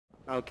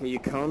Okay, you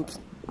can't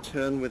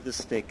turn with the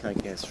stick, I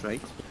guess,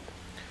 right?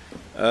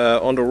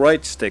 On the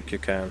right stick you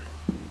can.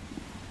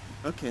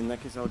 Okay, in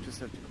that case I'll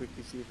just have to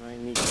quickly see if I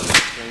need to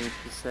change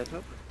the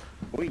setup.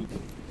 Wait.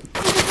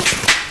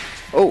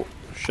 Oh,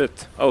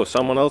 shit. Oh,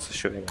 someone else is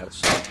shooting at us.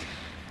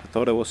 I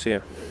thought it was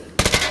here.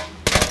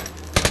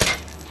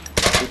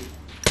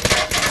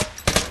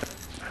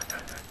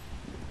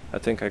 I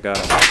think I got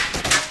it.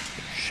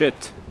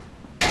 Shit.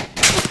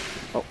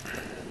 Oh.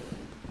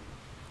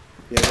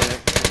 Yeah, there.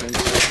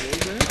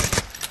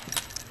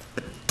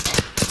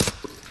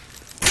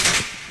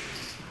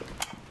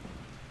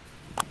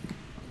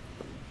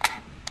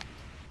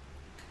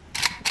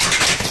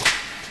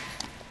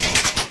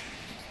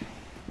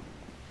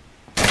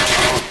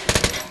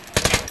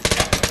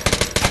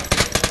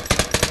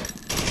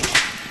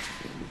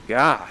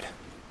 God.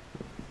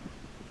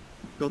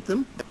 Got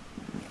them?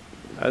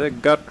 I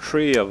got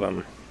 3 of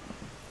them.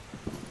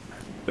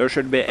 There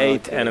should be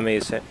 8 Okay.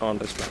 enemies on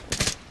this map.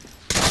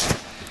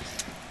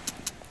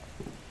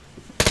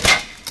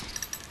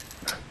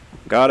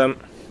 Got him.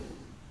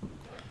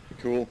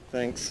 Cool,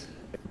 thanks.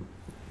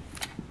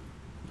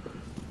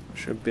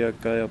 Should be a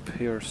guy up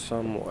here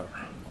somewhere.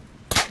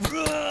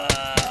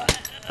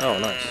 Oh,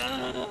 nice.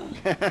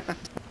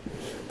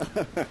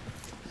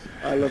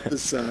 I love the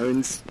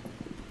sounds.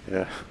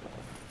 Yeah.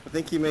 I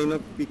think he may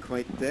not be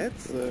quite dead,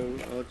 so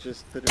I'll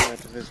just put him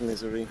out of his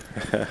misery.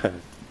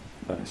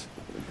 Nice.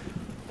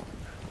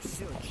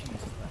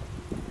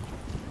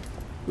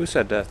 Who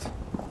said that?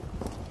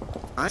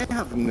 I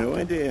have no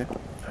idea.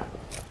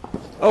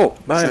 Oh,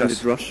 behind Sounded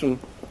us. Russian.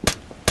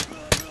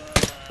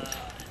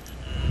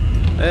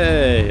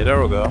 Hey,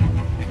 there we go.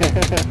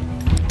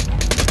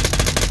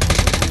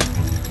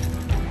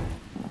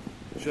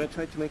 Should I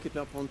try to make it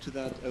up onto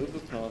that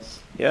overpass?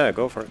 Yeah,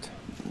 go for it.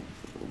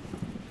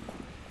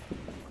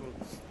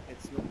 Because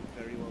it's not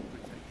very well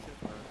protected.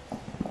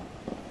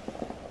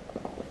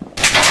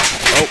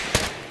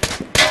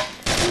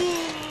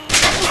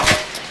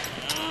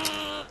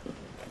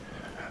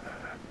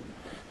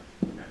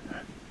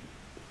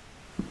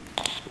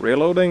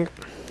 Reloading.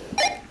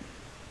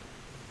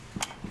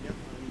 Yep,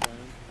 I'm down.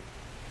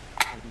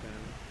 I'm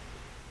down.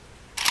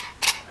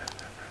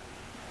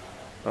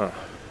 Oh.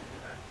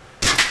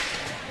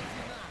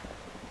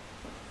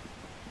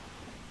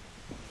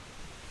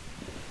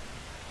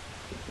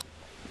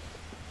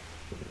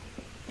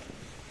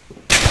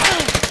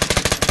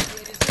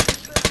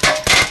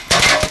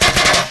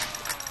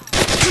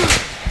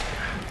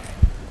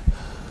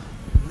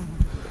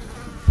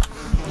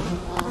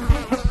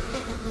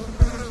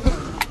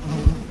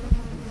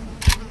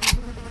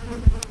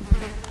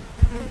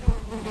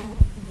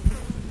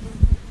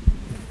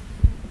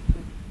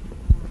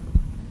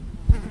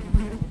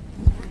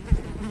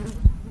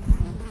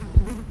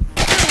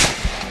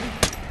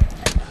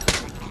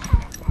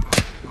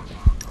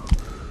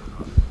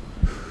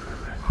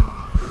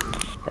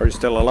 Are you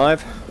still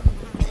alive?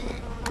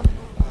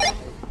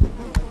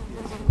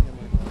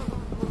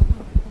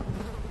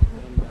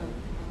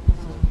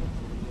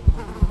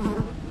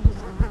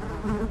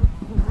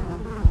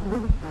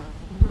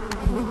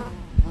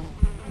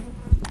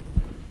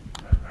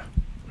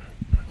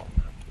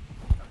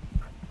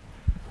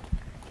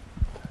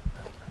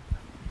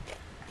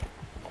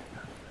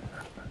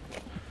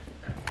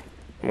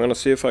 I'm gonna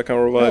see if I can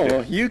revive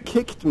Oh, you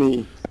kicked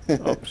me. you.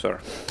 Oh, sorry.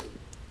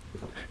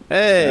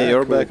 Hey,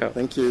 you're cool. back up.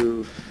 Thank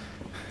you.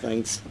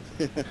 Thanks.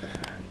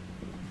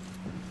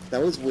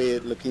 That was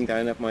weird, looking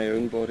down at my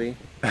own body.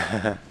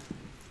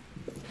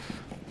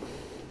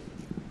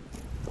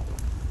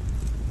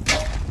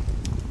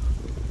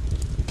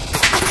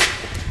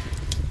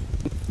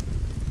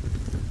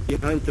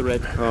 Behind the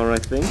red car, I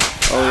think.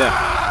 Oh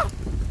yeah.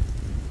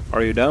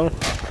 Are you down?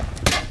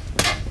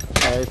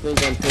 I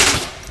think I'm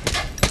pretty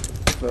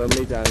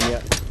firmly down,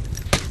 yeah.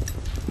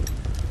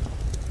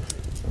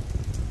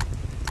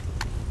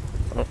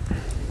 Oh.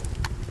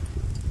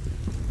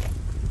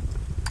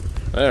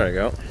 There we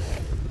go.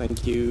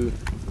 Thank you.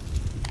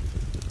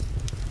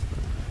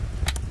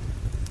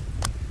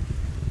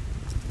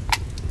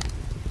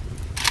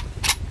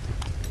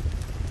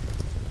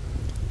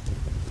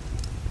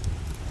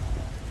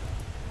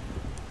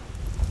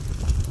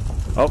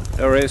 Oh,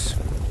 there is.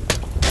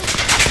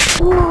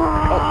 Oh,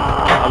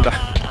 I'm down.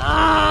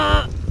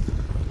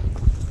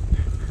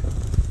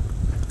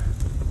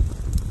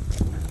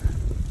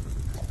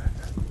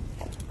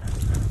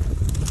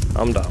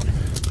 I'm down.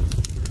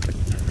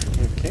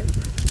 Okay.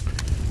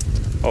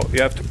 Oh,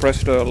 you have to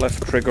press the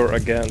left trigger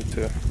again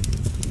to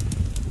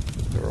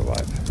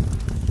revive.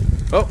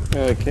 Oh,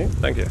 Okay.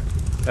 thank you.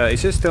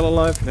 Is he still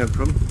alive? No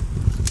problem.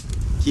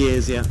 He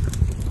is, yeah.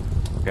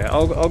 Okay,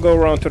 I'll go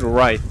around to the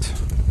right.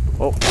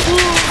 Oh.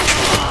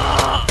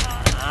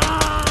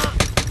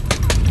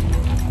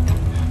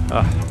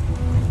 Ah.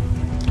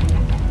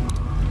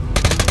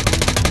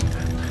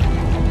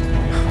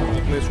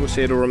 At least we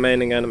see the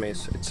remaining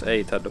enemies. It's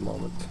 8 at the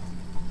moment.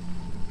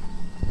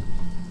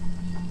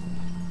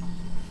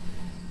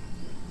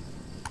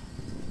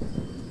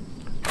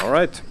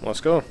 Alright,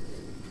 let's go.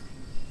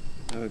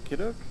 Okie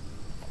doke.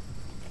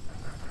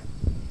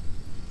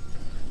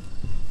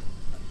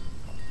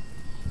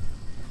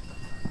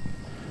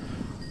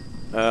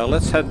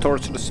 Let's head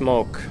towards the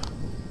smoke.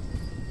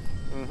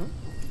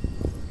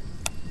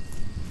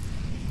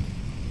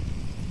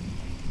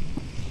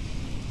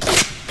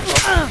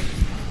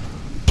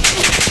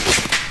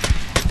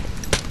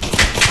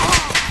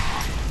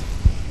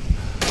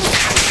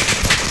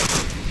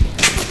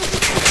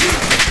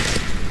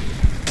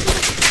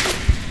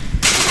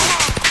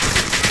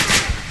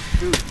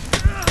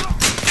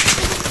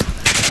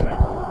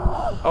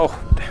 Oh,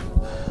 damn.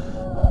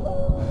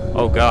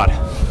 Oh god.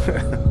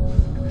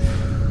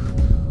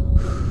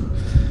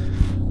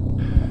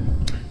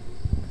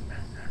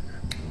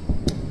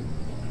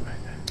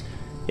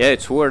 Yeah,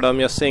 it's weird, I'm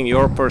just seeing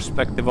your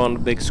perspective on the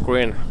big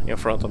screen in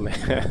front of me.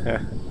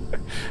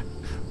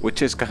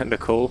 Which is kinda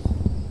cool.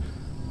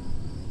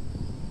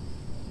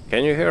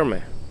 Can you hear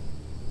me?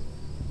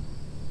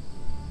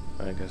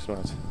 I guess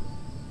not.